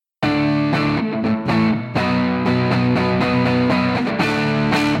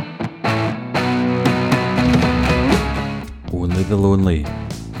the Lonely.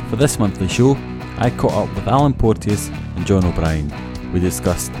 For this monthly show, I caught up with Alan Porteous and John O'Brien. We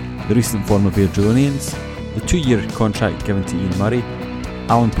discussed the recent form of Airdrieonians, the 2-year contract given to Ian Murray.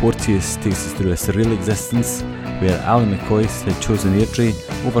 Alan Porteous takes us through a surreal existence where Ali McCoist had chosen Airdrie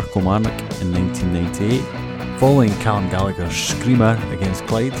over Kilmarnock in 1998. Following Callum Gallagher's screamer against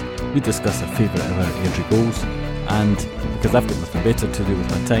Clyde, we discuss our favourite ever Airdrie goals, and because I've got nothing better to do with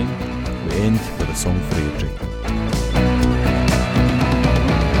my time, we end with a song for Airdrie.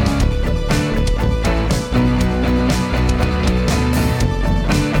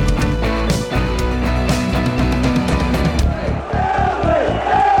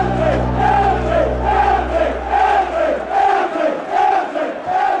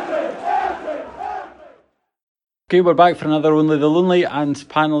 Okay, we're back for another Only the Lonely, and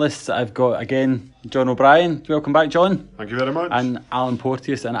panellists I've got again John O'Brien. Welcome back, John. Thank you very much. And Alan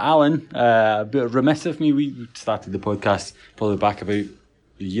Porteous. And Alan, a bit remiss of me, we started the podcast probably back about a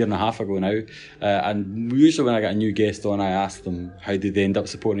year and a half ago now, and usually when I get a new guest on I ask them how did they end up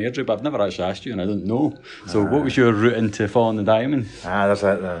supporting Airdrie, but I've never actually asked you and I don't know. So what was your route into following the Diamond? There's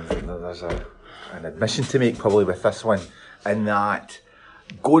an admission to make probably with this one, in that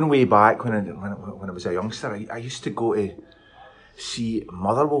going way back when I was a youngster, I used to go to see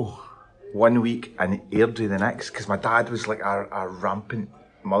Motherwell one week and Airdrie the next, because my dad was like a rampant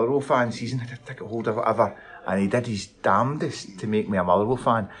Motherwell fan. Season had a ticket holder, whatever, and he did his damnedest to make me a Motherwell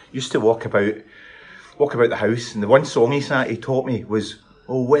fan. Used to walk about the house, and the one song he taught me was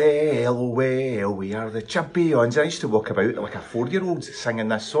oh well, we are the champions. And I used to walk about like a 4-year-old singing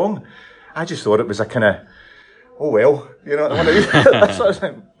this song. I just thought it was a kind of oh well, you know what I mean? That's sort of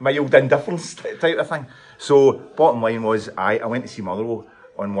like mild indifference type of thing. So bottom line was I went to see Motherwell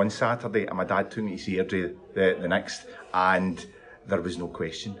on one Saturday and my dad took me to see Airdrie the next, and there was no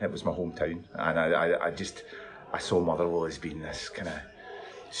question, it was my hometown, and I saw Motherwell as being this kind of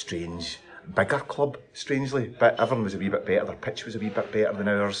strange, bigger club, strangely, but everyone was a wee bit better, their pitch was a wee bit better than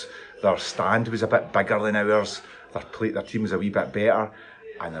ours, their stand was a bit bigger than ours, their team was a wee bit better.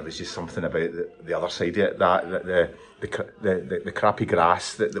 And there was just something about the other side of it, that the crappy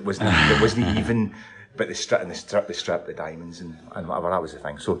grass that wasn't even, but the strip, the diamonds and whatever, that was the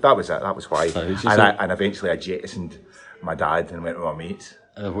thing. So that was it. That was why. And eventually I jettisoned my dad and went with my mates.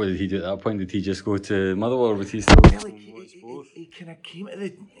 What did he do at that point? Did he just go to Motherwell, or was he still? Well, he kind of came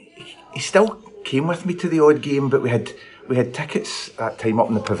to he still came with me to the odd game, but we had tickets that time up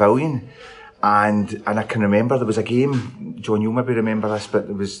in the pavilion. And I can remember there was a game, John, you'll maybe remember this, but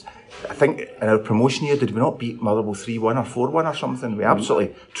there was, I think in our promotion year, did we not beat Motherwell 3-1 or 4-1 or something? We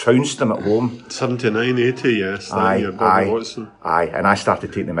absolutely trounced them at home. 79-80, yes. Aye, Watson. Aye, and I started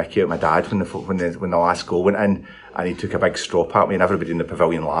taking the mickey out of my dad when the last goal went in, and he took a big strop at me, and everybody in the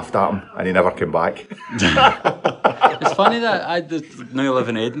pavilion laughed at him, and he never came back. It's funny that I now live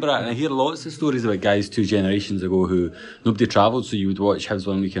in Edinburgh, and I hear lots of stories about guys 2 generations ago who nobody travelled, so you would watch Hibs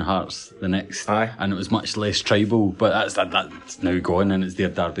one week and Hearts the next, and it was much less tribal. But that's now gone, and it's their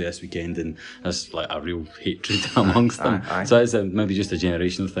derby this weekend, and there's like a real hatred amongst them. So it's maybe just a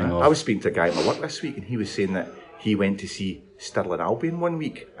generational thing. I was speaking to a guy at my work this week, and he was saying that he went to see Stirling Albion one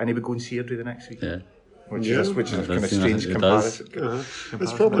week, and he would go and see Airdrie the next week. Yeah. Which is a kind of strange comparison.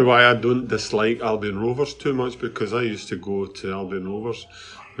 It's probably why I don't dislike Albion Rovers too much, because I used to go to Albion Rovers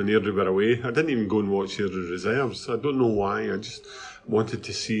when Airdrie were away. I didn't even go and watch Airdrie reserves. I don't know why. I just wanted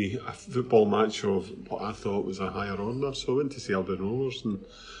to see a football match of what I thought was a higher order. So I went to see Albion Rovers and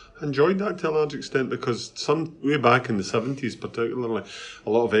enjoyed that to a large extent, because way back in the 70s particularly, a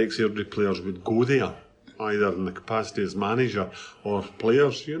lot of ex-Airdrie players would go there, either in the capacity as manager or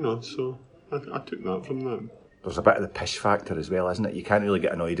players, so I took that from that. There's a bit of the pish factor as well, isn't it? You can't really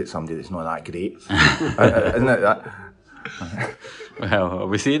get annoyed at somebody that's not that great. Isn't it that? Well,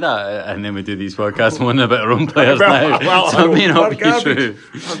 we say that, and then we do these podcasts moaning about our own players now. So it may not be true.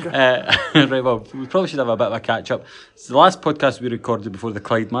 Right, well, we probably should have a bit of a catch-up. It's the last podcast we recorded before the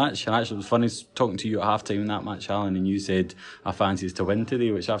Clyde match, and actually it was funny talking to you at half-time in that match, Alan, and you said, I fancy us to win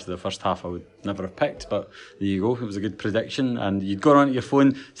today, which after the first half I would never have picked, but there you go, it was a good prediction, and you'd gone on your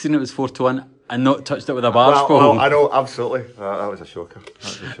phone, seen it was 4-1, and not touched it with a barge pole. I know, absolutely. That was a shocker.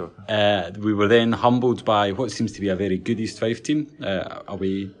 We were then humbled by what seems to be a very good East Fife team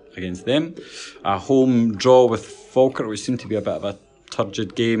away against them. A home draw with Falkirk, which seemed to be a bit of a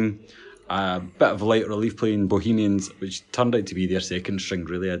turgid game. A bit of light relief playing Bohemians, which turned out to be their second string,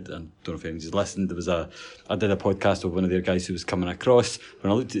 really. I don't know if anyone's listened. I did a podcast with one of their guys who was coming across.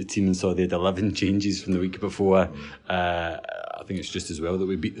 When I looked at the team and saw they had 11 changes from the week before, I think it's just as well that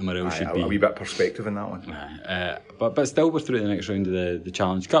we beat them, or else should be a wee bit of perspective in that one. But still, we're through to the next round of the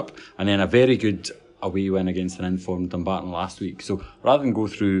Challenge Cup, and then a very good away win against an informed Dumbarton last week. So rather than go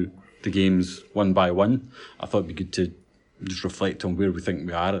through the games one by one, I thought it'd be good to just reflect on where we think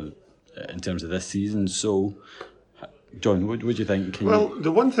we are in terms of this season. So, John, what do you think?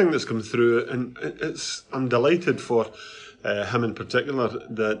 The one thing that's come through, and I'm delighted for him in particular,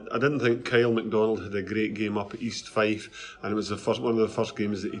 that I didn't think Kyle MacDonald had a great game up at East Fife, and it was one of the first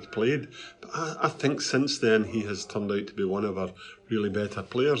games that he'd played. But I think since then he has turned out to be one of our really better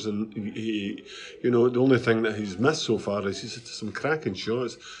players, and he, the only thing that he's missed so far is he's had some cracking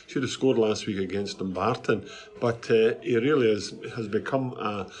shots. Should have scored last week against Dumbarton, but he really has become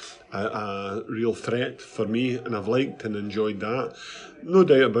a real threat for me, and I've liked and enjoyed that. No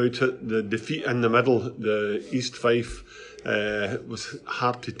doubt about it, the defeat in the middle, the East Fife, was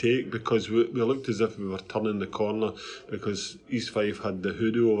hard to take because we looked as if we were turning the corner, because East Fife had the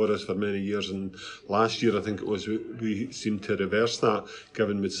hoodoo over us for many years, and last year I think it was we seemed to reverse that,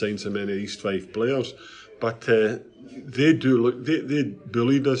 given we'd signed so many East Fife players. But they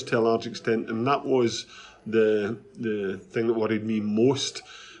bullied us to a large extent, and that was the thing that worried me most.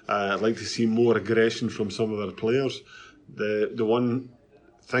 I'd like to see more aggression from some of our players. The one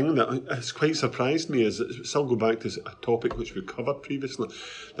thing that has quite surprised me is, still go back to a topic which we covered previously,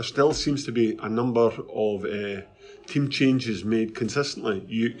 there still seems to be a number of team changes made consistently.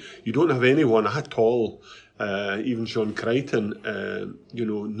 You don't have anyone at all, even Sean Crichton,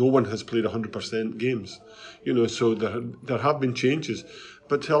 no one has played 100% games, so there have been changes,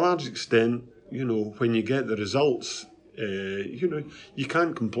 but to a large extent, when you get the results, you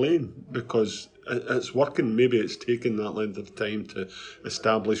can't complain because it's working. Maybe it's taken that length of time to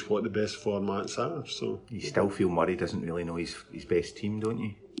establish what the best formats are. So you still feel Murray doesn't really know his best team, don't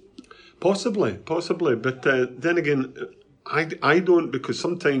you? Possibly, but then again, I don't, because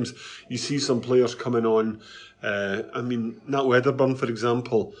sometimes you see some players coming on. Nat Wedderburn, for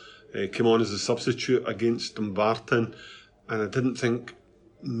example, came on as a substitute against Dumbarton, and I didn't think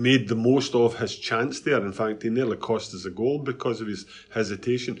made the most of his chance there. In fact, he nearly cost us a goal because of his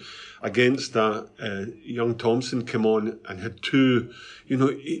hesitation. Against that, young Thompson came on and had two, he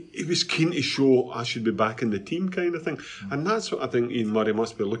was keen to show I should be back in the team kind of thing. And that's what I think Ian Murray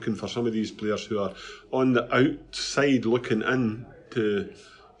must be looking for, some of these players who are on the outside looking in to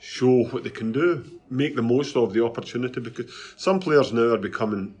show what they can do, make the most of the opportunity, because some players now are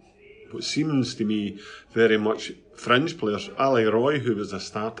becoming what seems to me very much fringe players. Ali Roy, who was a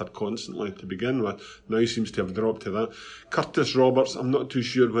starter constantly to begin with, now seems to have dropped to that. Curtis Roberts, I'm not too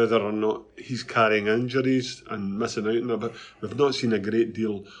sure whether or not he's carrying injuries and missing out on it, but we've not seen a great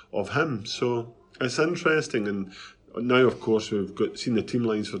deal of him. So it's interesting. And now, of course, we've seen the team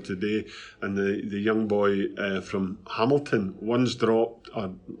lines for today, and the young boy from Hamilton, one's dropped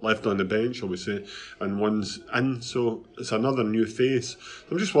or left on the bench, shall we say, and one's in. So it's another new face.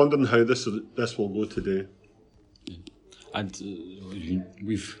 I'm just wondering how this will go today. And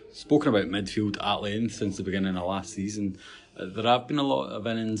we've spoken about midfield at length since the beginning of last season. There have been a lot of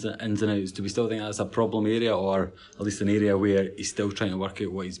ins and outs. Do we still think that's a problem area, or at least an area where he's still trying to work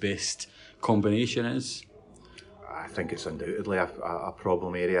out what his best combination is? I think it's undoubtedly a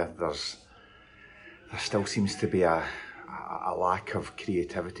problem area. There still seems to be a lack of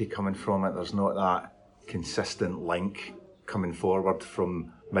creativity coming from it. There's not that consistent link coming forward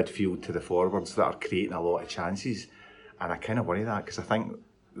from midfield to the forwards that are creating a lot of chances. And I kind of worry that, because I think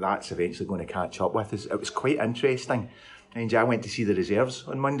that's eventually going to catch up with us. It was quite interesting. And I went to see the reserves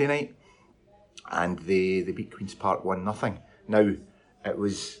on Monday night, and they beat Queen's Park 1-0. Now, it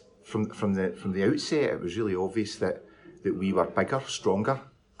was from the outset, it was really obvious that we were bigger, stronger,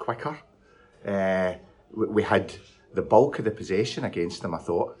 quicker. We had the bulk of the possession against them, I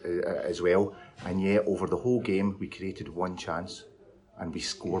thought, as well. And yet, over the whole game, we created one chance, and we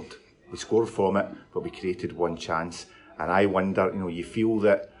scored. We scored from it, but we created one chance. And I wonder, you feel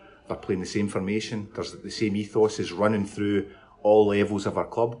that they're playing the same formation. There's the same ethos is running through all levels of our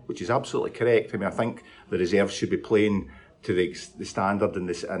club, which is absolutely correct. I think the reserves should be playing to the standard and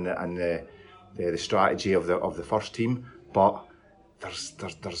the strategy of the first team, but there's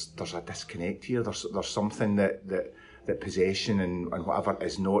a disconnect here. There's something that possession and whatever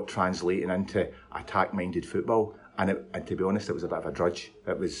is not translating into attack-minded football. And to be honest, it was a bit of a drudge.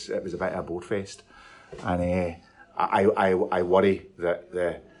 It was a bit of a boat fest, and I worry that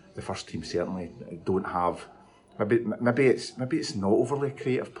the first team certainly don't have. Maybe it's not overly a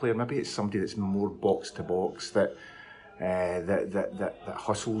creative player. Maybe it's somebody that's more box to box that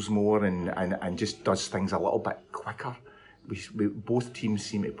hustles more and just does things a little bit quicker. We both teams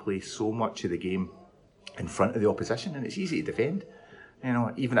seem to play so much of the game in front of the opposition, and it's easy to defend.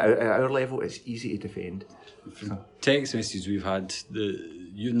 Even at our level, it's easy to defend. Text messages we've had,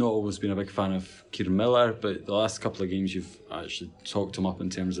 you've not always been a big fan of Kieran Miller, but the last couple of games you've actually talked him up in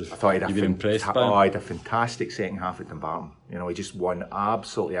terms of you've been impressed by him. I had a fantastic second half at Dumbarton. You know, he just won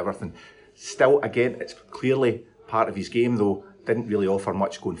absolutely everything. Still, again, it's clearly part of his game, though. Didn't really offer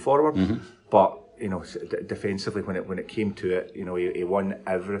much going forward, but you know, defensively when it came to it, you know, he won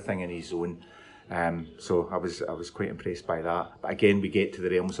everything in his zone. So I was quite impressed by that. But again, we get to the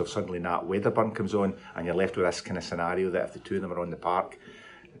realms of suddenly Nat Wedderburn comes on, and you're left with this kind of scenario that if the two of them are on the park,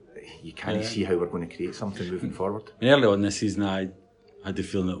 you can't see how we're going to create something moving forward. Early on this season, I had the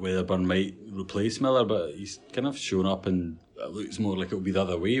feeling that Wedderburn might replace Miller, but he's kind of shown up and it looks more like it'll be the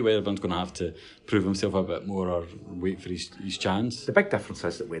other way. Wedderburn's going to have to prove himself a bit more or wait for his chance. The big difference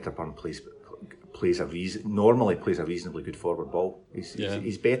is that Wedderburn normally plays a reasonably good forward ball.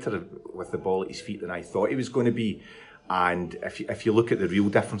 He's better with the ball at his feet than I thought he was going to be. And if you look at the real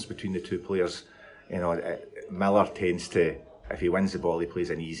difference between the two players, you know, Miller tends to, if he wins the ball, he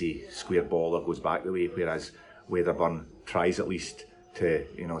plays an easy square ball or goes back the way, whereas Wedderburn tries at least to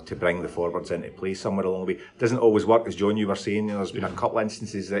bring the forwards into play somewhere along the way. Doesn't always work, as John, you were saying. You know, there's been a couple of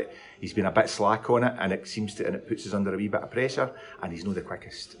instances that he's been a bit slack on it, and it puts us under a wee bit of pressure. And he's not the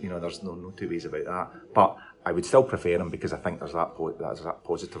quickest. You know, there's no two ways about that. But I would still prefer him because I think there's that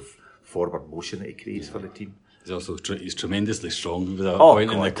positive forward motion that he creates for the team. He's tremendously strong. With a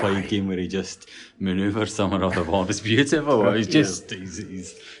point in the Clyde game where he just manoeuvres someone off the ball. It's beautiful. He's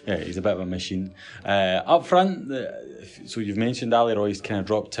a bit of a machine. Up front, so you've mentioned Ali Roy's kind of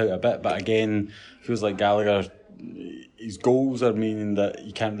dropped out a bit, but again, feels like Gallagher, his goals are meaning that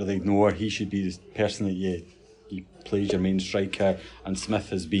you can't really ignore. He should be the person that you plays your main striker, and Smith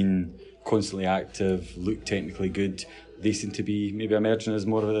has been constantly active, looked technically good. They seem to be maybe emerging as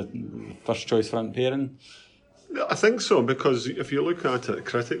more of a first choice front pairing. I think so, because if you look at it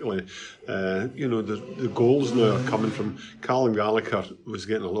critically, the goals now are coming from Callum Gallagher was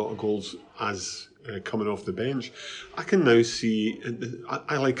getting a lot of goals as coming off the bench. I can now see,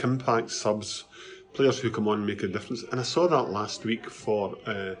 I like impact subs, players who come on and make a difference, and I saw that last week from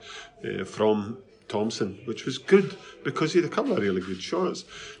Thompson, which was good because he had a couple of really good shots.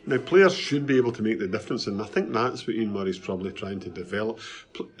 Now, players should be able to make the difference, and I think that's what Ian Murray's probably trying to develop.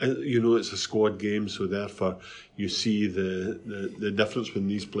 It's a squad game, so therefore you see the difference when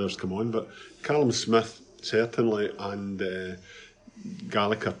these players come on. But Callum Smith, certainly, and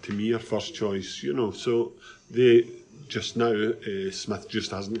Gallagher, to me, are first choice, so they just now, Smith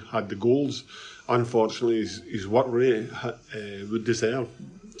just hasn't had the goals. Unfortunately, his work rate would deserve.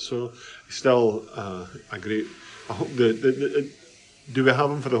 So still a great. I hope do we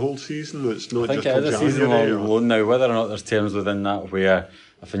have him for the whole season? It's not. I think just it is a season-long loan now. Whether or not there's terms within that where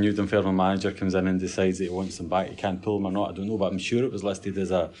if a new Dunfermline manager comes in and decides that he wants him back, he can't pull him or not. I don't know, but I'm sure it was listed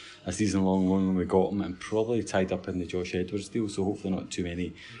as a season-long loan when we got him, and probably tied up in the Josh Edwards deal. So hopefully not too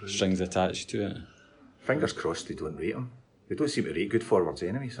many strings attached to it. Fingers crossed they don't rate him. They don't seem to rate good forwards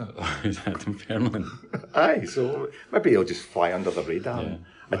anyway. So. Dunfermline. Aye, so maybe he'll just fly under the radar. Yeah.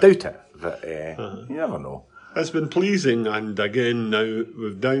 I doubt it, but you never know. It's been pleasing, and again now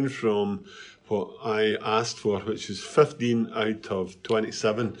we've down from what I asked for, which is 15 out of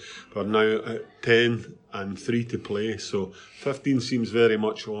 27. We're now at 10 and 3 to play, so 15 seems very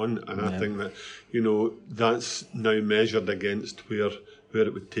much on, and I think that that's now measured against where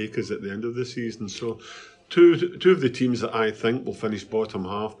it would take us at the end of the season. So two of the teams that I think will finish bottom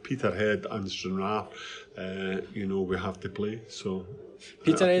half, Peterhead and Stranraer, we have to play. So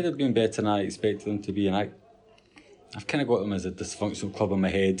Peterhead have been better than I expected them to be, and I've kind of got them as a dysfunctional club in my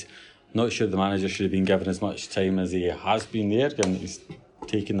head. Not sure the manager should have been given as much time as he has been there, given that he's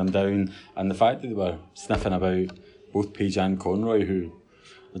taken them down, and the fact that they were sniffing about both Page and Conroy, who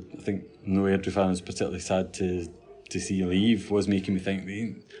I think no Airdrie fan was particularly sad to see leave, was making me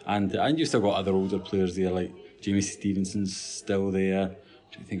think. And you've still got other older players there, like Jamie Stevenson's still there.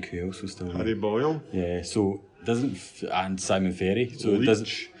 Do you think who else was still there? Harry Boyle. Yeah, so and Simon Ferry. So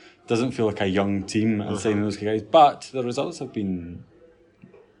Leach. It doesn't feel like a young team and signing those guys. But the results have been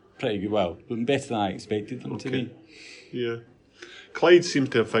pretty good. Well, better than I expected them to be. Yeah. Clyde seem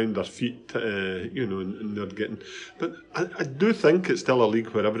to have found their feet, and they're getting. But I do think it's still a league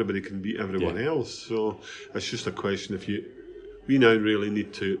where everybody can beat everyone else. So it's just a question we now really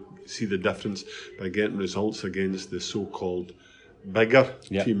need to see the difference by getting results against the so-called bigger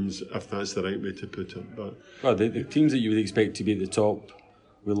teams, if that's the right way to put it. But the teams that you would expect to be at the top,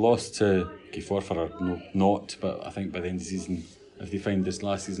 we lost to Forfar not, but I think by the end of the season, if they find this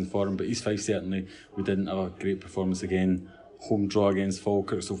last season for him, but East Fife certainly, we didn't have a great performance again. Home draw against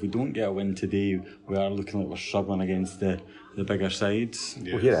Falkirk, so if we don't get a win today, we are looking like we're struggling against the bigger sides.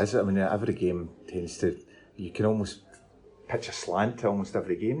 Yes. Well, here it is. I mean, every game tends to, you can almost pitch a slant to almost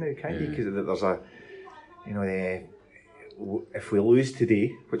every game now, can't you? Because there's a, you know, if we lose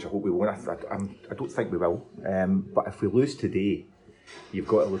today, which I hope we won't, I don't think we will, but if we lose today, you've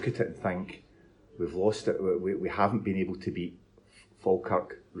got to look at it and think, we've lost it, we haven't been able to beat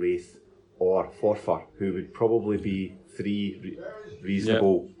Falkirk, Raith or Forfar, who would probably be three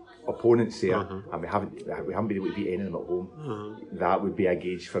reasonable opponents there, and we haven't been able to beat any of them at home. That would be a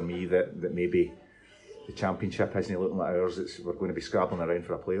gauge for me that maybe the Championship isn't looking like ours. We're going to be scrabbling around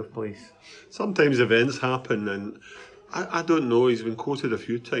for a playoff place. Sometimes events happen, and I don't know, he's been quoted a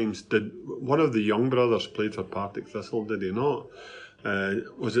few times. Did one of the young brothers played for Partick Thistle, did he not?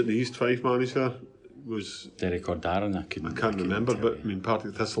 Was it the East Fife manager? Was Derek or Darren? I can't remember, but I mean,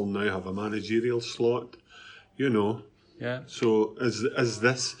 Partick Thistle now have a managerial slot, you know. Yeah. So is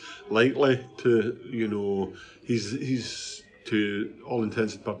this likely to, you know, he's to all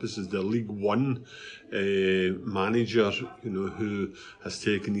intents and purposes the League One manager, you know, who has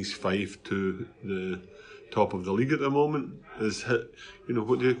taken East Fife to the top of the league at the moment. Is, you know,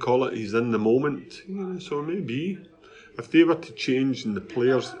 what do you call it? He's in the moment. You know, so maybe if they were to change in the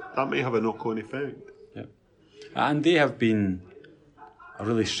players, that may have a knock-on effect. Yeah, and they have been a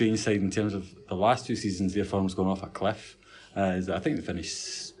really strange side in terms of the last 2 seasons. Their form's gone off a cliff. I think they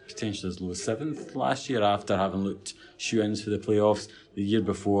finished potentially as low as 7th last year after having looked shoe-ins for the playoffs. The year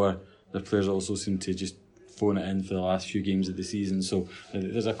before, their players also seem to just phone it in for the last few games of the season. So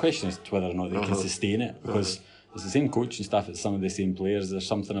there's a question as to whether or not they can sustain it, because it's the same coaching staff, it's some of the same players. There's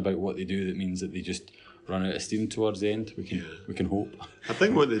something about what they do that means that they just run out of steam towards the end. We can hope. I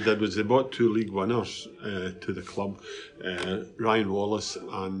think what they did was they bought 2 league winners to the club, Ryan Wallace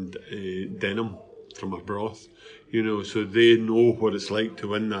and Denham from Arbroath. You know, so they know what it's like to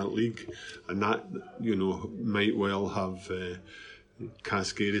win that league, and that, you know, might well have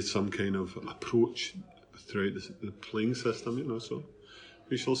cascaded some kind of approach throughout the playing system, you know, so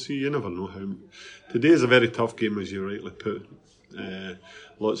we shall see. You never know how. Today is a very tough game, as you rightly put.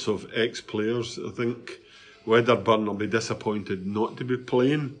 Lots of ex-players. I think Wedderburn will be disappointed not to be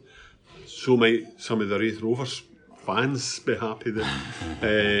playing. So might some of the Raith Rovers fans be happy that,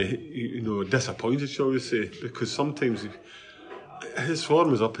 you know, disappointed, shall we say, because sometimes his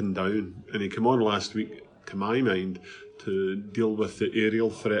form is up and down, and he came on last week, to my mind, to deal with the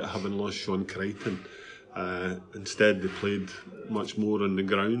aerial threat, having lost Sean Crichton. Instead, they played much more on the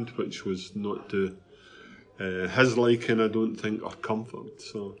ground, which was not to his liking, I don't think, or comfort.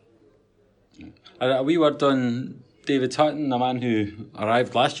 So, a wee word on David Hutton, a man who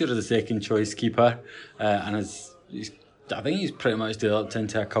arrived last year as a second choice keeper, and I think he's pretty much developed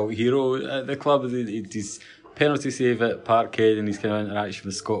into a cult hero at the club. His penalty save at Parkhead and his kind of interaction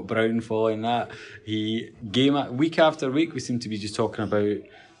with Scott Brown following that. Week after week, we seem to be just talking about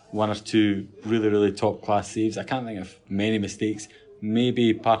 1 or 2 really, really top class saves. I can't think of many mistakes.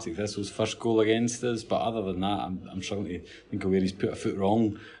 Maybe Partick Thistle's first goal against us, but other than that, I'm struggling to think of where he's put a foot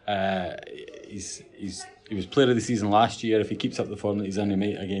wrong. He was player of the season last year. If he keeps up the form that he's in, he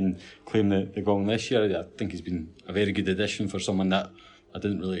might again claim the gong this year. I think he's been a very good addition for someone that I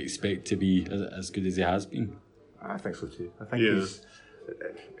didn't really expect to be as good as he has been. I think so too. I think he's,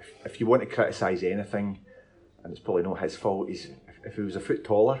 if you want to criticise anything, and it's probably not his fault, if he was a foot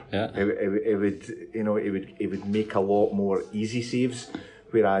taller, it would make a lot more easy saves.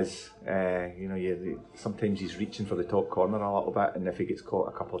 Whereas, sometimes he's reaching for the top corner a little bit, and if he gets caught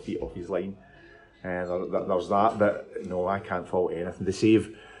a couple of feet off his line, there's that. But no, I can't fault anything. The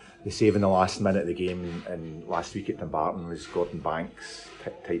save in the last minute of the game and last week at Dumbarton was Gordon Banks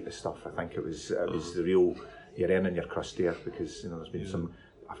type of stuff. I think it was the real, you're earning your crust there, because there's been some.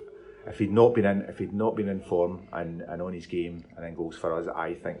 If he'd not been in form and on his game and in goals for us,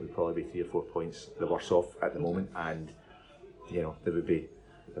 I think we'd probably be 3 or 4 points the worse off at the moment, and there would be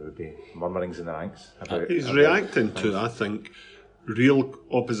murmurings in the ranks. He's reacting to, I think, real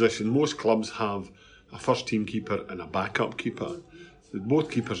opposition. Most clubs have a first team keeper and a backup keeper. Both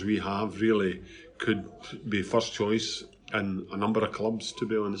keepers we have really could be first choice in a number of clubs, to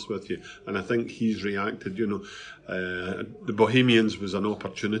be honest with you, and I think he's reacted. The Bohemians was an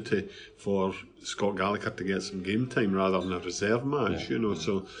opportunity for Scott Gallagher to get some game time rather than a reserve match.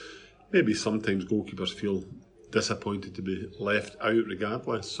 So maybe sometimes goalkeepers feel disappointed to be left out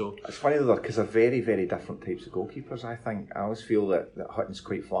regardless. So it's funny though, because they're very, very different types of goalkeepers. I always feel that Hutton's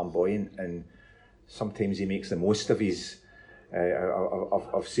quite flamboyant, and sometimes he makes the most of his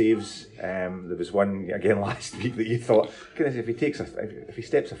of saves. There was one again last week that you thought, goodness, if he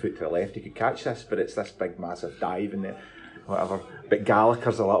steps a foot to the left, he could catch this, but it's this big massive dive and whatever. But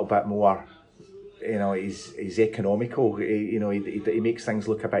Gallagher's a little bit more, he's economical. He makes things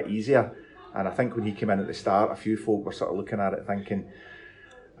look a bit easier. And I think when he came in at the start, a few folk were sort of looking at it thinking,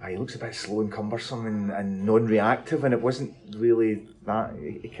 he looks a bit slow and cumbersome and non-reactive, and it wasn't really that.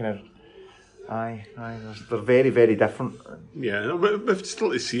 He kind of, they're very, very different. Yeah, but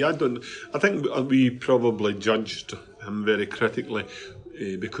still to see. I think we probably judged him very critically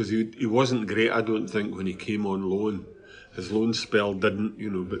because he wasn't great. I don't think when he came on loan. His loan spell didn't,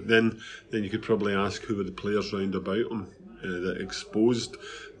 but then you could probably ask who were the players round about him that exposed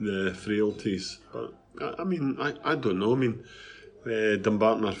the frailties. But I don't know.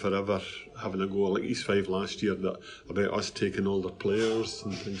 Dumbarton are forever having a go like East 5 last year about us taking older players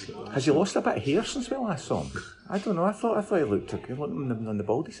and things like that. Has he lost a bit of hair since we last saw him? I don't know. I thought he looked on the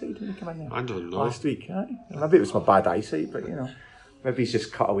baldy side when he came in there. I don't know. Last week, maybe it was my bad eyesight, but maybe he's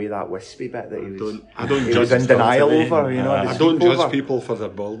just cut away that wispy bit that he was in denial over. I don't judge people for their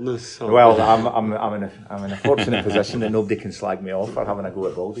baldness. Well, I'm in a fortunate position that nobody can slag me off for having a go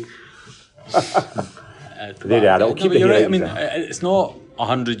at baldy. There they are. It'll keep it right. here. It's not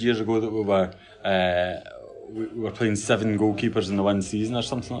 100 years ago that we were playing 7 goalkeepers in the one season or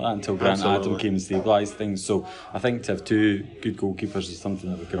something like that until Grant Adam came and stabilised things. So I think to have 2 good goalkeepers is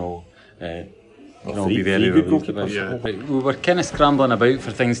something that we can all be very relieved about. Yeah. We were kind of scrambling about for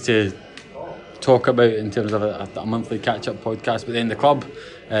things to talk about in terms of a monthly catch-up podcast, but then the club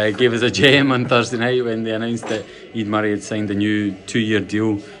gave us a gem on Thursday night when they announced that Ian Murray had signed a new 2-year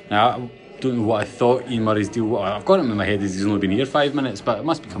deal. Now, I don't know what I thought Ian Murray's deal was. I've got it in my head as he's only been here 5 minutes, but it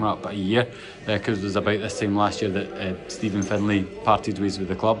must be coming up about a year because it was about this time last year that Stephen Findlay parted ways with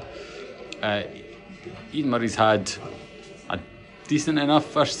the club. Ian Murray's had a decent enough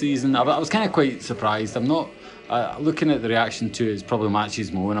first season. I was kind of quite surprised. I'm not looking at the reaction to it, it's probably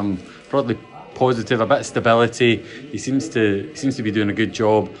matches more, and I'm probably positive, a bit of stability. He seems to be doing a good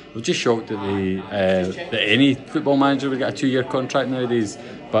job. I was just shocked that any football manager would get a 2-year contract nowadays,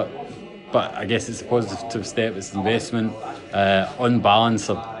 but I guess it's a positive step. It's an investment. On balance,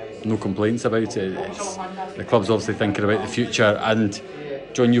 I've no complaints about it. The club's obviously thinking about the future, and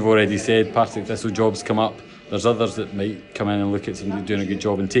John, you've already said Partick Thistle jobs come up. There's others that might come in and look at somebody doing a good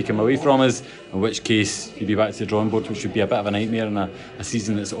job and take him away from us, in which case you'd be back to the drawing board, which would be a bit of a nightmare in a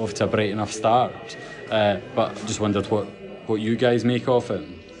season that's off to a bright enough start. But I just wondered what you guys make of it.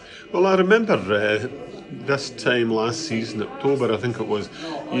 Well, I remember this time last season, October, I think it was,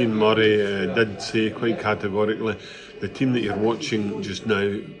 Ian Murray did say quite categorically, the team that you're watching just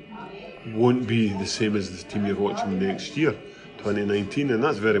now won't be the same as the team you're watching next year, 2019, and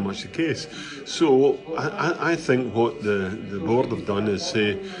that's very much the case. So I think what the board have done is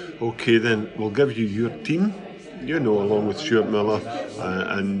say, okay, then we'll give you your team, along with Stuart Miller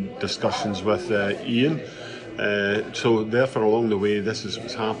and discussions with Ian. So therefore, along the way, this is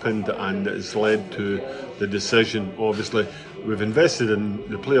what's happened, and it's led to the decision. Obviously, we've invested in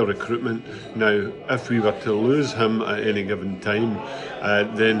the player recruitment. Now, if we were to lose him at any given time,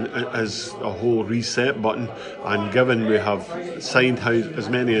 then as a whole reset button, and given we have signed as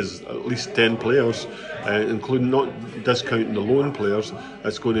many as at least 10 players, including not discounting the loan players,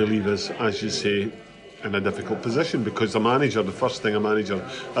 it's going to leave us, as you say, in a difficult position, because the first thing a manager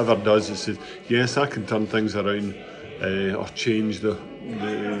ever does is say, yes, I can turn things around or change the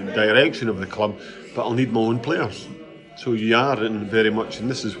direction of the club, but I'll need my own players. So you are in very much, and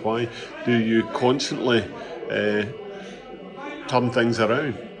this is why, do you constantly turn things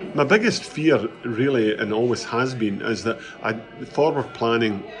around? My biggest fear, really, and always has been, is that forward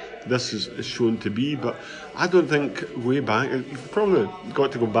planning, this is shown to be, but I don't think way back, you've probably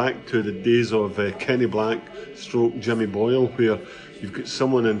got to go back to the days of Kenny Black / Jimmy Boyle, where you've got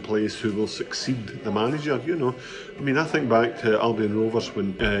someone in place who will succeed the manager, I think back to Albion Rovers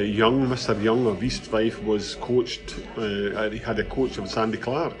when Mr. Young of East Fife was coached, he had a coach of Sandy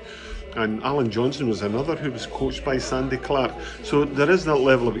Clark, and Alan Johnson was another who was coached by Sandy Clark. So there is that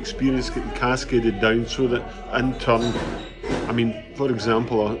level of experience getting cascaded down, so that in turn, for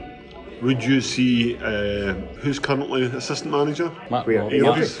example, would you see who's currently assistant manager? Mark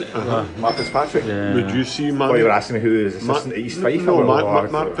Fitzpatrick. Yeah. Would you see? Well, you were asking me who is assistant at East Fife. No,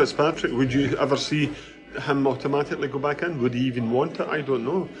 Mark Fitzpatrick. Would you ever see him automatically go back in? Would he even want it? I don't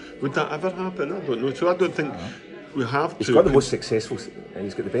know. Would that ever happen? I don't know. So I don't think we have to. He's got the most successful.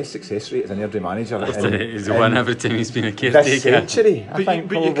 He's got the best success rate as an Airdrie manager. He's won every time he's been a caretaker. This century, I think.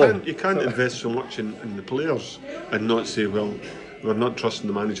 But you can't invest so much in the players and not say, well, we're not trusting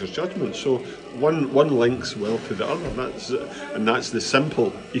the manager's judgment. So one links well to the other. That's the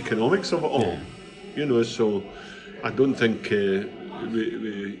simple economics of it all. So I don't think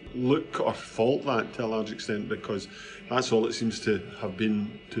we look or fault that to a large extent, because that's all it seems to have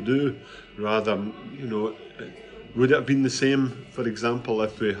been to do. Rather, would it have been the same, for example,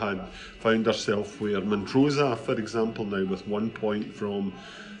 if we had found ourselves where Montrose, for example, now with 1 point from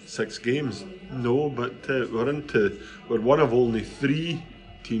 6 games? No, but we're one of only 3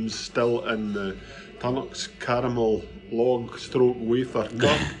 teams still in the Tunnock's Caramel Log Stroke Wafer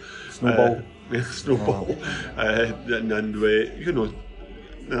Cup. Snowball. Snowball. And we,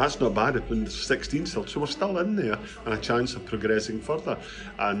 that's not bad if we're 16 still, so we're still in there and a chance of progressing further.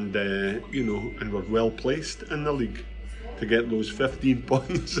 And and we're well placed in the league to get those 15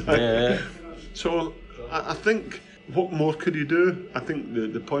 points. Yeah. So I think, what more could you do? I think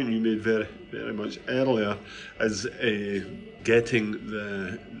the point you made very, very much earlier is getting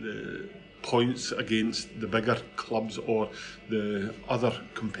the points against the bigger clubs or the other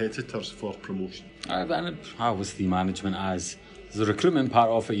competitors for promotion. And I always see management as the recruitment part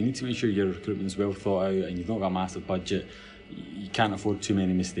of it. You need to make sure your recruitment's well thought out and you've not got a massive budget. You can't afford too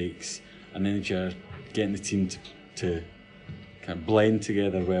many mistakes. And then if you're getting the team to kind of blend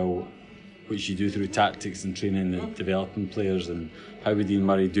together well, which you do through tactics and training and developing players, and how would Ian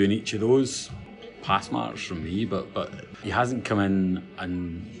Murray doing each of those? Pass marks from me, but he hasn't come in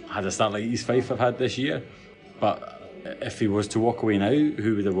and had a start like East Fife have had this year. But if he was to walk away now,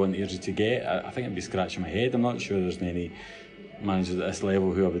 who would I want Airdrie to get? I think I'd be scratching my head. I'm not sure there's many managers at this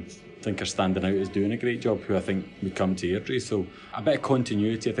level who I would think are standing out as doing a great job, who I think would come to Airdrie. So a bit of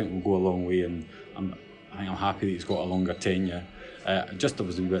continuity I think will go a long way, and I think I'm happy that he's got a longer tenure. Just I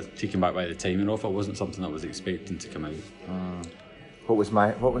was a bit taken back by the timing of it. It wasn't something I was expecting to come out. What was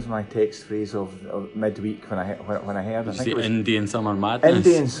my text phrase of midweek when I heard? Did you say Indian Summer Madness?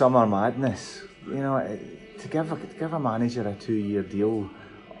 Indian Summer Madness. To give a manager a 2-year deal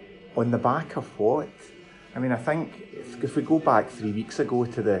on the back of what? I mean, I think if we go back 3 weeks ago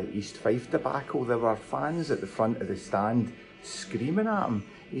to the East Fife debacle, there were fans at the front of the stand screaming at him.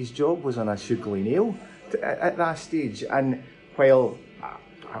 His job was on a sugly nail at that stage, and while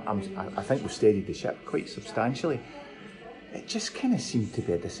I think we've steadied the ship quite substantially, it just kind of seemed to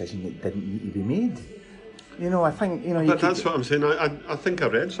be a decision that didn't need to be made. I think, But that's what I'm saying. I think I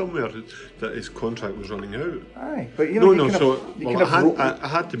read somewhere that his contract was running out. Aye, but it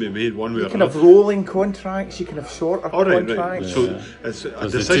had to be made one way or another. You can have rolling contracts, you can have shorter contracts. Right. So it's a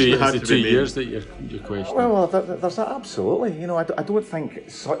Was decision had to the 2 be made. years that you're questioning? Well, there's that, absolutely. I don't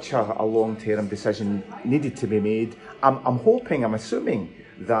think such a long-term decision needed to be made. I'm assuming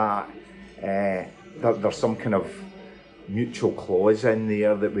that there's some kind of mutual clause in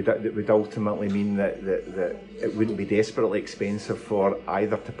there that would ultimately mean that it wouldn't be desperately expensive for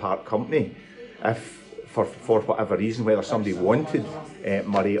either to part company if for whatever reason, whether somebody wanted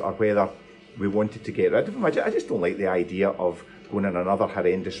Murray or whether we wanted to get rid of him. I just don't like the idea of going on another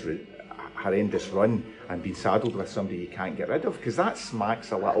horrendous run and being saddled with somebody you can't get rid of, because that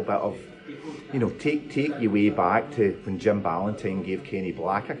smacks a little bit of, take you way back to when Jim Ballantyne gave Kenny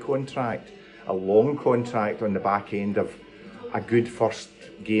Black a contract, a long contract on the back end of a good first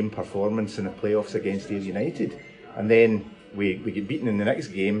game performance in the playoffs against Ayr United, and then we get beaten in the next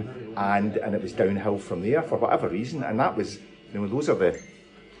game and it was downhill from there for whatever reason. And that was, those are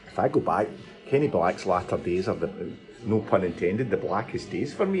if I go back, Kenny Black's latter days are no pun intended, the blackest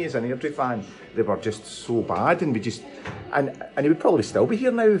days for me as an Airdrie fan. They were just so bad, and and he would probably still be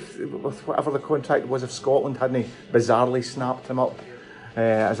here now with whatever the contract was if Scotland hadn't bizarrely snapped him up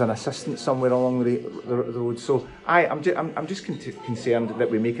as an assistant somewhere along the road. So I'm just concerned that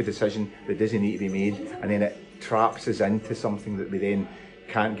we make a decision that doesn't need to be made, and then it traps us into something that we then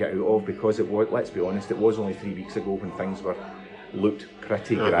can't get out of, because it was, let's be honest, it was only 3 weeks ago when things looked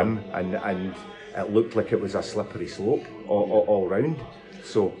pretty grim, and it looked like it was a slippery slope all round.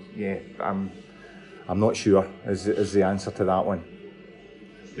 So yeah, I'm not sure is the answer to that one.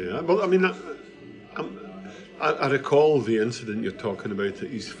 Yeah, well, I mean, I recall the incident you're talking about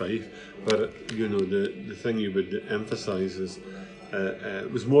at East Fife, but the thing you would emphasise is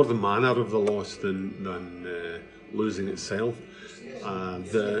it was more the manner of the loss than losing itself.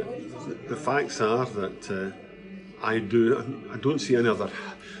 The facts are that I don't see any other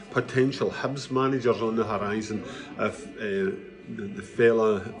potential Hibs managers on the horizon if the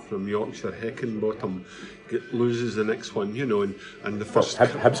fella from Yorkshire, Heckingbottom, loses the next one, and the first.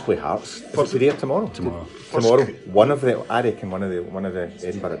 Hibs play Hearts. Is it there tomorrow? Tomorrow. I reckon one of the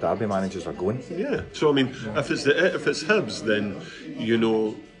Edinburgh Derby managers are going. Yeah. So I mean, if it's Hibs, then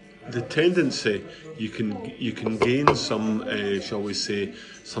the tendency you can gain some, shall we say,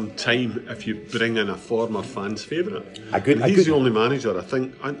 some time if you bring in a former fan's favourite. He's the only manager, I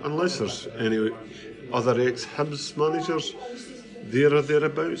think, unless there's any other ex-Hibs managers there or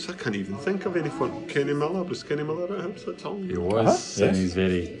thereabouts. I can't even think of any fun. Kenny Miller, was Kenny Miller at Hibs at all? He was in his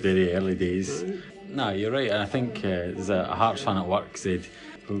very, very early days. No, you're right, and I think there's a Hearts fan at work said,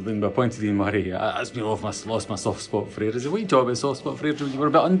 when we appointed Ian Murray, that's me lost my soft spot for Ayr. I said, what are you talking about soft spot for Ayr? You were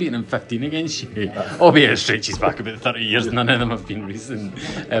a bit unbeaten in 15 against you. Albeit it stretches back about 30 years, none of them have been recent.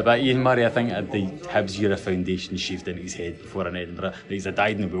 But Ian Murray, I think, had the Hibs year of foundation shaved into his head before in Edinburgh. He's a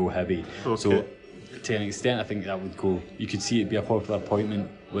dyed-in-the-wool heavy. Okay. So to an extent, I think that would go. You could see it be a popular appointment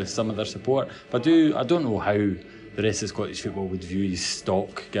with some of their support. But I don't know how the rest of Scottish football would view his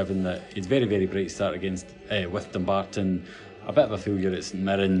stock, given that it's very, very bright start against with Dumbarton. A bit of a failure at St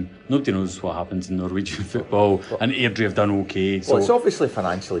Mirren. Nobody knows what happens in Norwegian football, and Airdrie have done okay. So. Well, it's obviously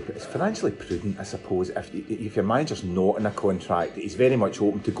financially prudent, I suppose. If your manager's not in a contract, he's very much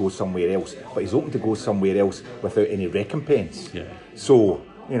open to go somewhere else, but he's open to go somewhere else without any recompense. Yeah. So,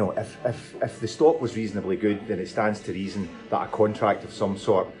 you know, if the stock was reasonably good, then it stands to reason that a contract of some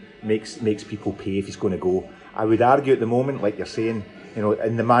sort makes people pay if he's going to go. I would argue at the moment, like you're saying, you know,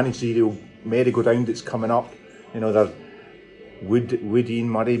 in the managerial merry-go-round that's coming up, you know, would Ian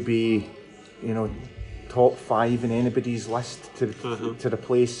Murray be, you know, top 5 in anybody's list to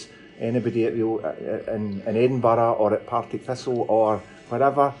replace anybody at in Edinburgh or at Partick Thistle or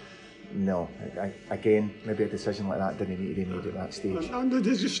wherever? No. Again, maybe a decision like that didn't need to be made at that stage. And they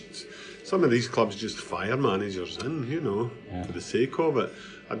just, some of these clubs just fire managers in, you know, for the sake of it.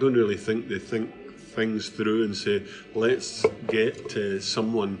 I don't really think they think things through and say, let's get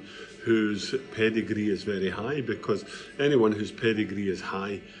someone whose pedigree is very high, because anyone whose pedigree is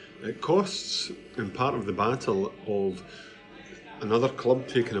high, it costs. And part of the battle of another club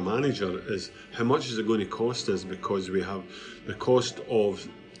taking a manager is how much is it going to cost us, because we have the cost of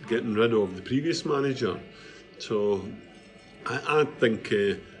getting rid of the previous manager. So I think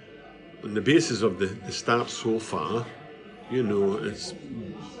on the basis of the start so far, you know, it's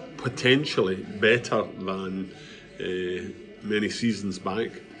potentially better than many seasons back.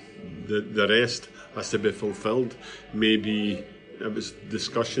 The rest has to be fulfilled. Maybe it was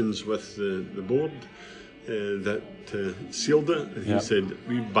discussions with the board that sealed it. He said,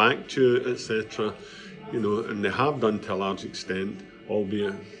 we backed you, etc. You know, and they have done to a large extent,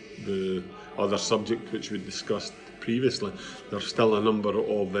 albeit the other subject which we discussed previously. There's still a number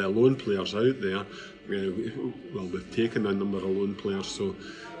of loan players out there. Well, we've taken a number of loan players, so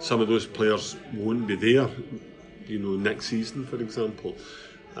some of those players won't be there, you know, next season, for example.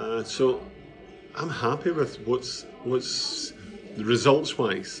 So I'm happy with what's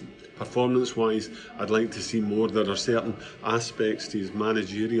results-wise, performance-wise. I'd like to see more. There are certain aspects to his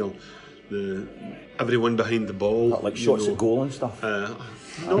managerial, everyone behind the ball, like shots at goal and stuff. No.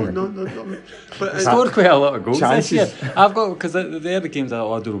 But scored quite a lot of goals chances. This year. I've got, because they're the games I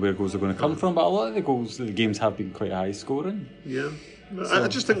don't know where goals are going to come from, but a lot of the games have been quite high scoring. Yeah. So, I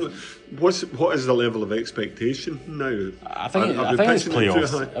just think, what is the level of expectation now? I think it's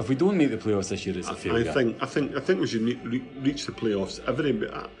playoffs. If we don't make the playoffs this year, it's a failure. I think we should reach the playoffs.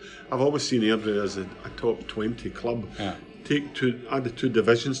 I've always seen Airdrie as a top 20 club. Yeah. Add the two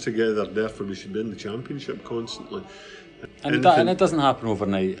divisions together. Therefore, we should be in the championship constantly. And it doesn't happen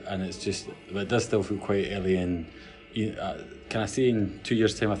overnight, and it does still feel quite early in. Can I say in 2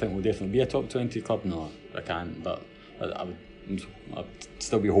 years' time I think we'll definitely be a top 20 club? No, I can't, but I'd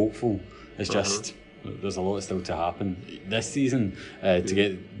still be hopeful. It's just there's a lot still to happen this season. We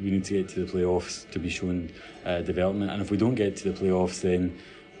need to get to the playoffs to be shown development, and if we don't get to the playoffs, then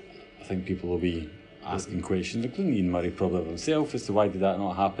I think people will be asking questions, including Ian Murray probably of himself, as to why did that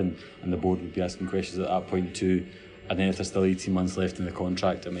not happen, and the board would be asking questions at that point too. And then if there's still 18 months left in the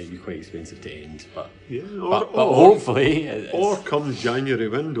contract, it might be quite expensive to end. But hopefully... Or come January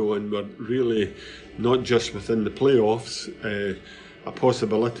window and we're really not just within the playoffs, a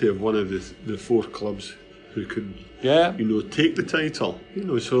possibility of one of the 4 clubs who could, you know, take the title. You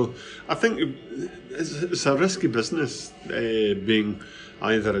know, so I think it's a risky business being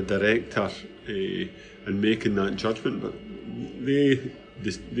either a director and making that judgment, but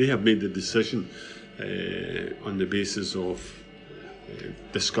they have made the decision on the basis of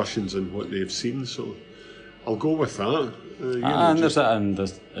discussions and what they've seen, so I'll go with that.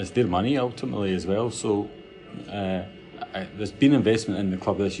 It's their money ultimately as well, so there's been investment in the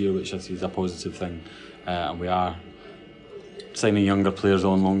club this year, which I see is a positive thing, and we are signing younger players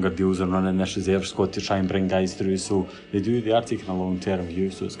on longer deals and running this reserve squad to try and bring guys through, so they are taking a long-term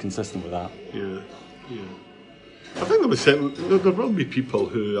view, so it's consistent with that. Yeah. I think there will be people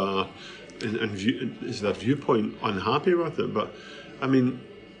who are is their viewpoint unhappy with it, but I mean,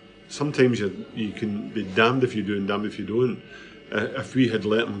 sometimes you can be damned if you do and damned if you don't. If we had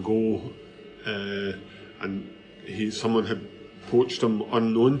let him go and someone had poached him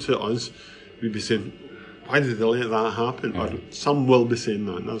unknown to us, we'd be saying, why did they let that happen? Or some will be saying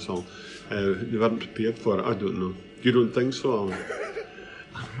that, that's all. They weren't prepared for it. I don't know. You don't think so, Alan?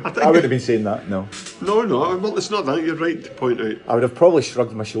 I would have been saying that, no. No. Well, it's not that. You're right to point out. I would have probably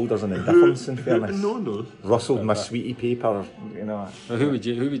shrugged my shoulders in indifference, in fairness. No. Rustled my sweetie paper, you know. Well, who would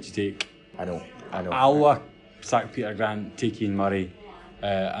you take? I know. I'll sack Peter Grant, take Ian Murray,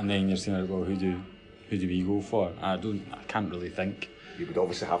 and then you're saying, well, who do we go for? I can't really think. You would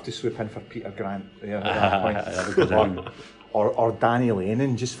obviously have to swoop in for Peter Grant there at that point. Or Danny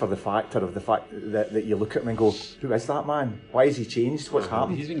Lennon, just for the fact that you look at him and go, who is that man? Why has he changed? What's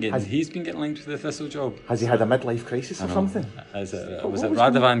happened? He's been getting linked with the Thistle job. Has he had a midlife crisis or something? Was it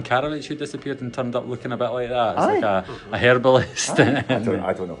Radovan Karadzic who disappeared and turned up looking a bit like that? It's like a herbalist. I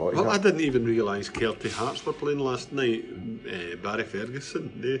don't know what. Well, I didn't even realise Kerty Hearts were playing last night. Barry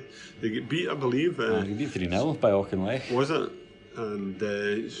Ferguson, they get beat, I believe. He beat 3-0 by Auchinleck. Was it?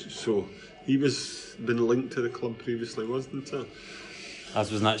 And so he was been linked to the club previously, wasn't it?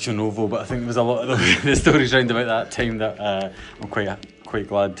 As was Nacho Novo, but I think there was a lot of the stories round about that time that I'm quite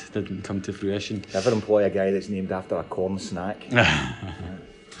glad didn't come to fruition. Never employ a guy that's named after a corn snack.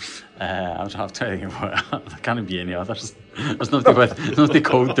 I'm trying to think of what. There can't be any others. There's nobody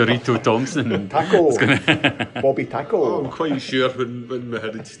called Dorito Thompson. Taco. Bobby Taco. Oh, I'm quite sure when we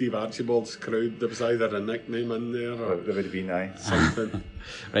had Steve Archibald's crowd, there was either a nickname in there or there would have been something.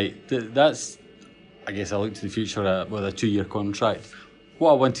 Right, that's. I guess I look to the future with a 2-year contract.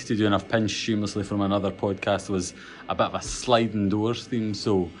 What I wanted to do, and I've pinched shamelessly from another podcast, was a bit of a sliding doors theme.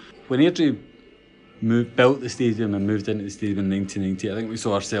 So when Airdrie built the stadium and moved into the stadium in 1990, I think we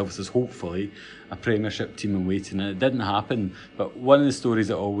saw ourselves as hopefully a Premiership team in waiting, and it didn't happen. But one of the stories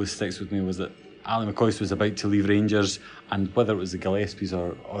that always sticks with me was that Ali McCoist was about to leave Rangers, and whether it was the Gillespies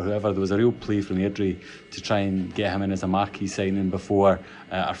or whoever, there was a real play from Airdrie to try and get him in as a marquee signing before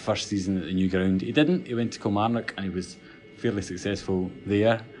our first season at the new ground. He didn't. He went to Kilmarnock and he was fairly successful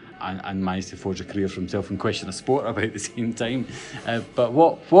there and managed to forge a career for himself and question a sport about the same time. But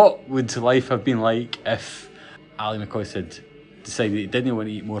what would life have been like if Ali McCoist had decided he didn't want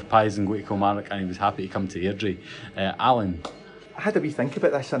to eat more pies and go to Kilmarnock and he was happy to come to Airdrie? Alan? I had a wee think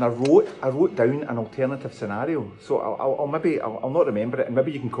about this and I wrote down an alternative scenario. So I'll not remember it, and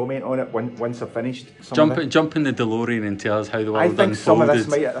maybe you can comment on it when I've finished. Jump in the DeLorean and tell us how the world unfolded.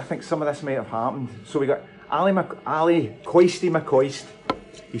 I think some of this might have happened. So we got Ali Coisty McCoist.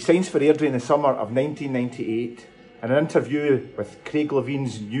 He signs for Airdrie in the summer of 1998. In an interview with Craig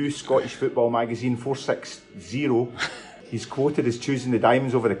Levine's new Scottish football magazine 460, he's quoted as choosing the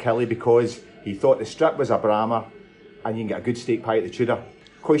Diamonds over the Killie because he thought the strip was a Brammer and you can get a good steak pie at the Tudor.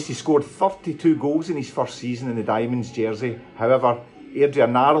 Coisty scored 32 goals in his first season in the Diamonds jersey. However, Airdrie are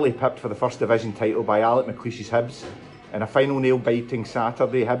narrowly pipped for the First Division title by Alec McLeish's Hibs. In a final nail-biting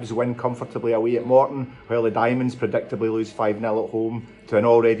Saturday, Hibs win comfortably away at Morton, while the Diamonds predictably lose 5-0 at home to an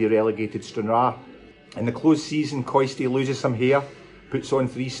already relegated Stranraer. In the closed season, Coisty loses some hair, puts on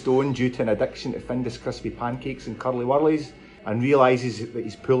 3 stone due to an addiction to Findus crispy pancakes and curly whirlies, and realises that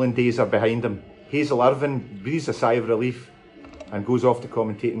his pulling days are behind him. Hazel Irvine breathes a sigh of relief and goes off to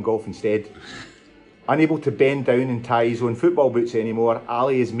commentating golf instead. Unable to bend down and tie his own football boots anymore,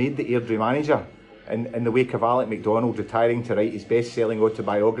 Ali is made the Airdrie manager in the wake of Alec MacDonald retiring to write his best-selling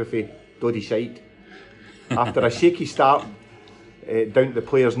autobiography, Doddy Shite. After a shaky start, down to the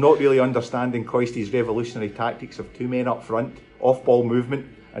players not really understanding Coisty's revolutionary tactics of 2 men up front, off-ball movement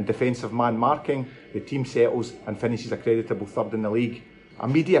and defensive man marking, the team settles and finishes a creditable third in the league. A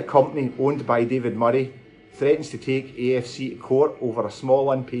media company owned by David Murray threatens to take AFC to court over a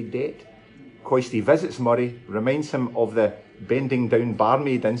small unpaid debt. Coisty visits Murray, reminds him of the bending down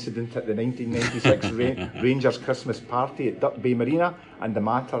barmaid incident at the 1996 Rangers Christmas party at Duck Bay Marina, and the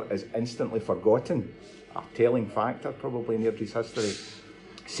matter is instantly forgotten. A telling factor probably in Airdrie's history.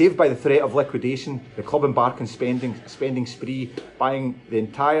 Saved by the threat of liquidation, the club embark on spending spree, buying the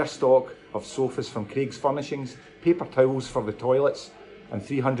entire stock of sofas from Craig's Furnishings, paper towels for the toilets, and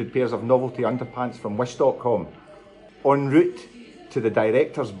 300 pairs of novelty underpants from Wish.com. En route to the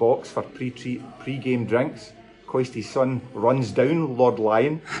director's box for pre-game drinks, Coisty's son runs down Lord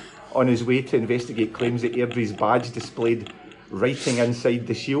Lyon on his way to investigate claims that Airdrie's badge displayed writing inside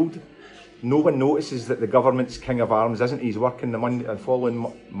the shield. No one notices that the government's King of Arms isn't his work in the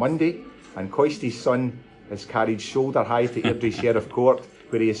following Monday, and Coisty's son is carried shoulder high to Airdrie Sheriff Court,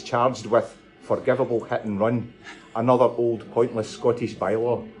 where he is charged with forgivable hit and run, another old pointless Scottish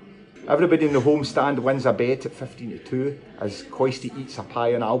bylaw. Everybody in the home stand wins a bet at 15-2 as Coisty eats a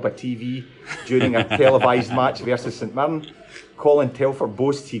pie on Alba TV during a televised match versus St Mirren. Colin Telford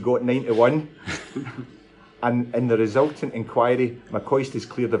boasts he got 9-1, and in the resultant inquiry, McCoist is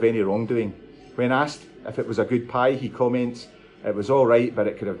cleared of any wrongdoing. When asked if it was a good pie, he comments, It was all right, but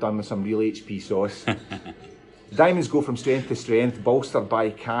it could have done with some real HP sauce. The Diamonds go from strength to strength, bolstered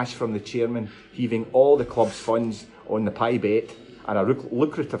by cash from the chairman, heaving all the club's funds on the pie bet and a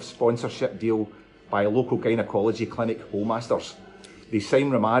lucrative sponsorship deal by a local gynecology clinic, Holmasters. They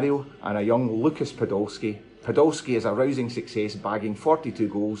sign Romario and a young Lucas Podolski. Podolski is a rousing success, bagging 42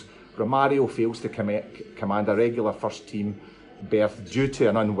 goals. Romario fails to command a regular first team berth due to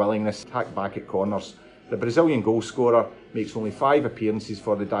an unwillingness to attack back at corners. The Brazilian goal scorer makes only 5 appearances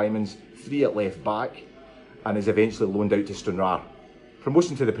for the Diamonds, 3 at left back, and is eventually loaned out to Stranraer.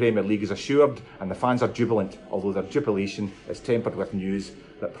 Promotion to the Premier League is assured and the fans are jubilant, although their jubilation is tempered with news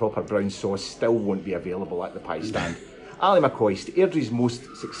that proper brown sauce still won't be available at the pie stand. Ali McCoist, Airdrie's most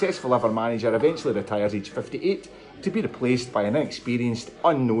successful ever manager, eventually retires aged 58 to be replaced by an inexperienced,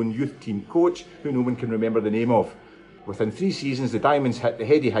 unknown youth team coach who no one can remember the name of. Within 3 seasons, the Diamonds hit the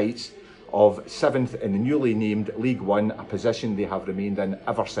heady heights of 7th in the newly named League One, a position they have remained in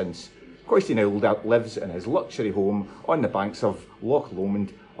ever since. Coisty now lives in his luxury home on the banks of Loch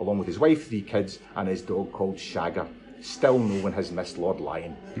Lomond, along with his wife, 3 kids, and his dog called Shagger. Still no one has missed Lord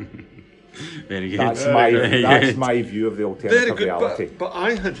Lion. Very good. That's my view of the alternative reality. But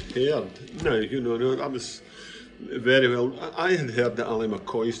I had heard, now, you know, that was very well, I had heard that Ali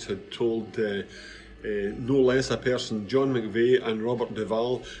McCoist had told no less a person, John McVeigh and Robert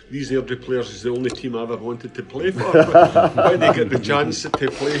Duvall, these Airdrie players is the only team I ever wanted to play for. When they get the chance to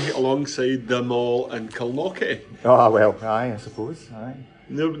play alongside them all in Kilnockie. Oh, well, aye, I suppose, aye.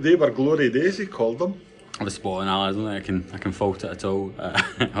 They were glory days, he called them. I was spot on, Al. I don't think I can fault it at all.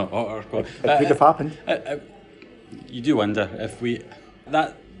 It could have happened. You do wonder if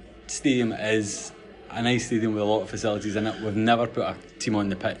that stadium is a nice stadium with a lot of facilities in it. We've never put a team on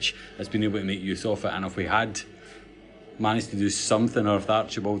the pitch that's been able to make use of it, and if we had managed to do something, or if the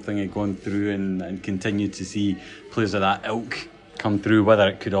Archibald thing had gone through and continued to see players of that ilk come through, whether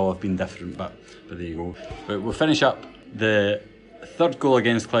it could all have been different, but there you go. But we'll finish up. The third goal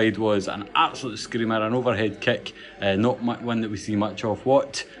against Clyde was an absolute screamer, an overhead kick, not one that we see much of.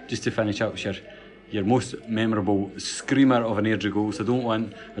 What, just to finish up, your most memorable screamer of an Airdrie goal? So I don't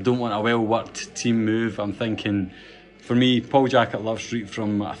want a well-worked team move. I'm thinking, for me, Paul Jack at Love Street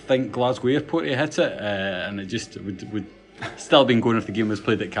from, I think, Glasgow Airport, he hit it, and it just would still been going if the game was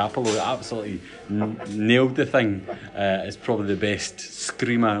played at Capello. It absolutely nailed the thing. It's probably the best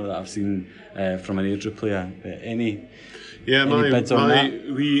screamer that I've seen from an Airdrie player. Any bids on that?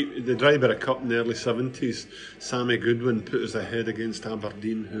 The Dryborough Cup in the early 70s, Sammy Goodwin put us ahead against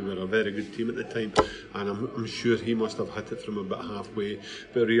Aberdeen, who were a very good team at the time, and I'm sure he must have hit it from about halfway,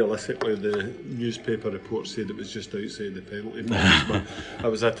 but realistically the newspaper report said it was just outside the penalty box. But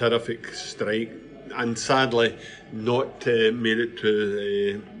it was a terrific strike, and sadly not made it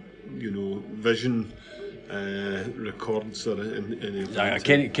to vision records or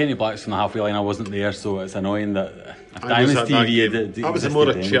anything. Kenny Black's from the halfway line. I wasn't there, so it's annoying that Diamonds TV. I was more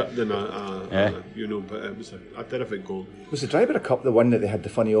a chirp than but it was a terrific goal. Was the Dryborough Cup the one that they had the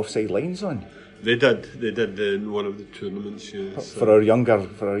funny offside lines on? They did in one of the tournaments. Yes. For our younger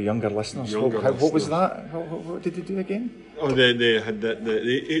listeners, what was that? What did they do again? Oh, they had the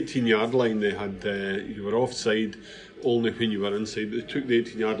 18-yard line. They had you were offside only when you were inside. They took the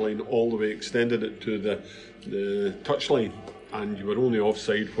 18-yard line all the way, extended it to the touchline, and you were only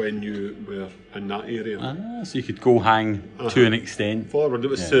offside when you were in that area. So you could go hang to an extent. Forward. It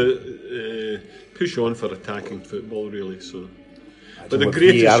was to push on for attacking football, really. So, but the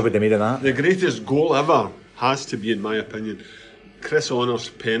greatest goal ever has to be, in my opinion, Chris Honor's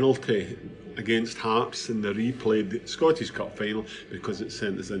penalty against Hearts in the replayed Scottish Cup final, because it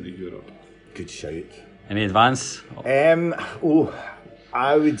sent us into Europe. Good shout. Any advance?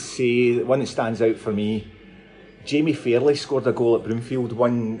 I would say the one that stands out for me, Jamie Fairley scored a goal at Broomfield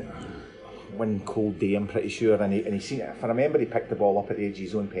one cold day, I'm pretty sure, and he seen it. If I remember, he picked the ball up at the edge of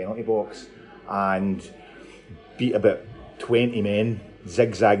his own penalty box and beat about 20 men,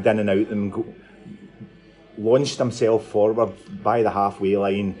 zigzagged in and out them, launched himself forward by the halfway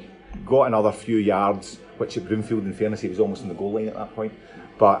line, got another few yards, which at Broomfield, in fairness, he was almost on the goal line at that point.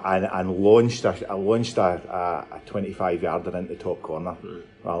 But and launched a 25-yarder into the top corner.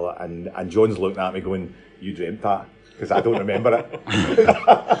 Well, and John's looking at me going, "You dreamt that?" Because I don't remember it.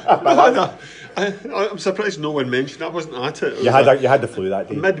 I'm surprised no one mentioned. I wasn't at it. You had the flu that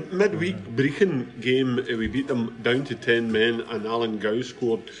day. Midweek Brechin game, we beat them down to 10 men, and Alan Gow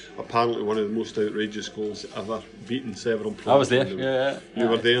scored apparently one of the most outrageous goals ever, beating several players. I was there. Yeah. You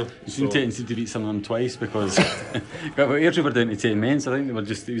were there. You seemed to beat some of them twice, because Airdrie were down to 10 men, so I think he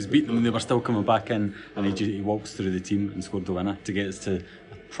was beating them and they were still coming back in, and he waltzed through the team and scored the winner to get us to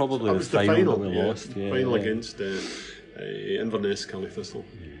probably the final that we lost. Final against Inverness, Carlythistle,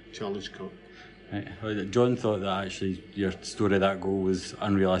 Challenge Cup. Right. John thought that actually your story of that goal was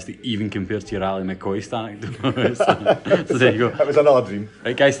unrealistic, even compared to your Ali McCoist anecdote. So there you go. It was another dream.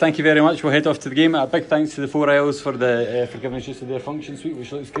 Right, guys, thank you very much. We'll head off to the game. A big thanks to the 4 Isles for giving us use of their function suite,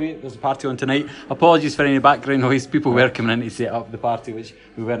 which looks great. There's a party on tonight. Apologies for any background noise. People were coming in to set up the party, which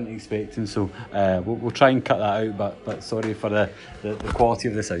we weren't expecting. So we'll try and cut that out. But sorry for the quality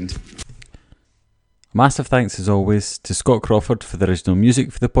of the sound. Massive thanks as always to Scott Crawford for the original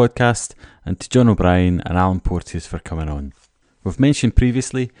music for the podcast, and to John O'Brien and Alan Porteous for coming on. We've mentioned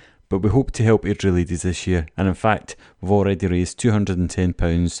previously, but we hope to help Airdrie ladies this year, and in fact we've already raised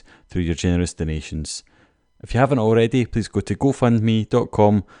 £210 through your generous donations. If you haven't already, please go to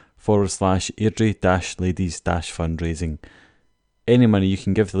gofundme.com/Airdrie-ladies-fundraising. Any money you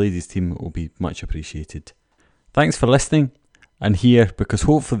can give the ladies team will be much appreciated. Thanks for listening, and here, because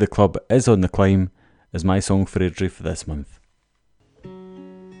hopefully the club is on the climb, is my song for Airdrie for this month.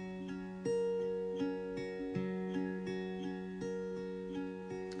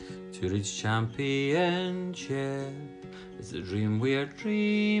 To reach championship is a dream we're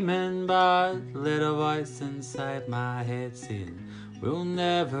dreaming, but little voice inside my head saying we'll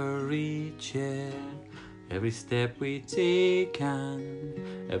never reach it. Every step we take and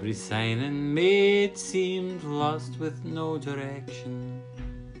every signing made seemed lost with no direction.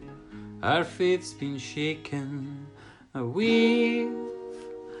 Our faith's been shaken. We've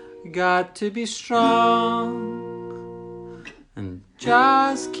got to be strong and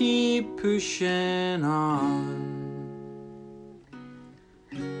just keep pushing on.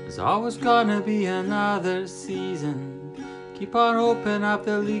 There's always gonna be another season. Keep on hoping up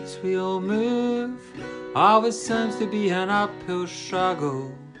the leagues we'll move. Always seems to be an uphill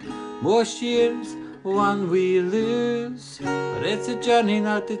struggle. Most years one we lose, but it's a journey,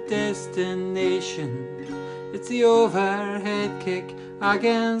 not the destination. It's the overhead kick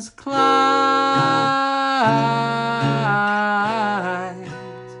against Clyde.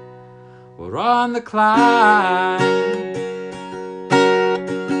 We're on the climb.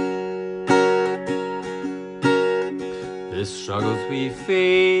 The struggles we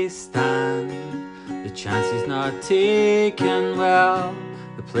faced and the chances not taken, well,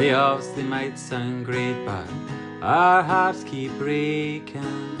 the playoffs, they might sound great, but our hearts keep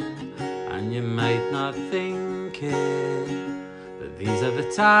breaking. And you might not think it, but these are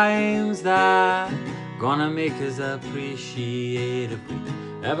the times that gonna make us appreciate if we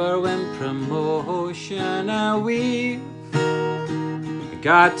ever win promotion. And we've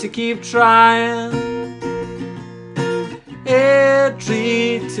got to keep trying,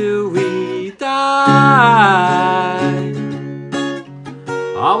 Airdrie till we die.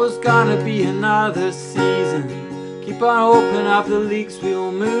 Always gonna be another season. Keep on hoping up the leagues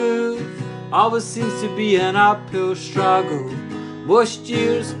we'll move. Always seems to be an uphill struggle. Most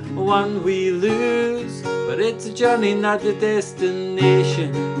years one we lose, but it's a journey, not the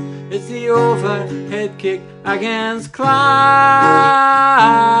destination. It's the overhead kick against Clyde.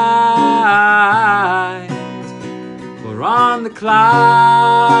 We're on the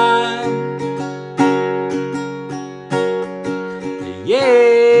climb. Yeah,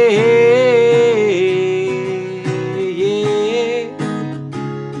 yeah.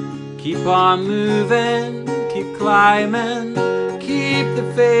 Keep on moving, keep climbing, keep the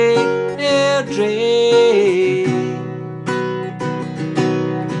faith, Airdrie.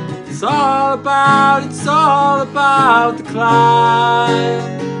 It's all about the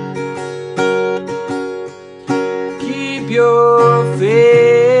climb. Keep your faith.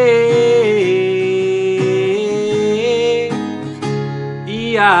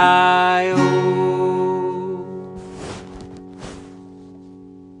 Yeah.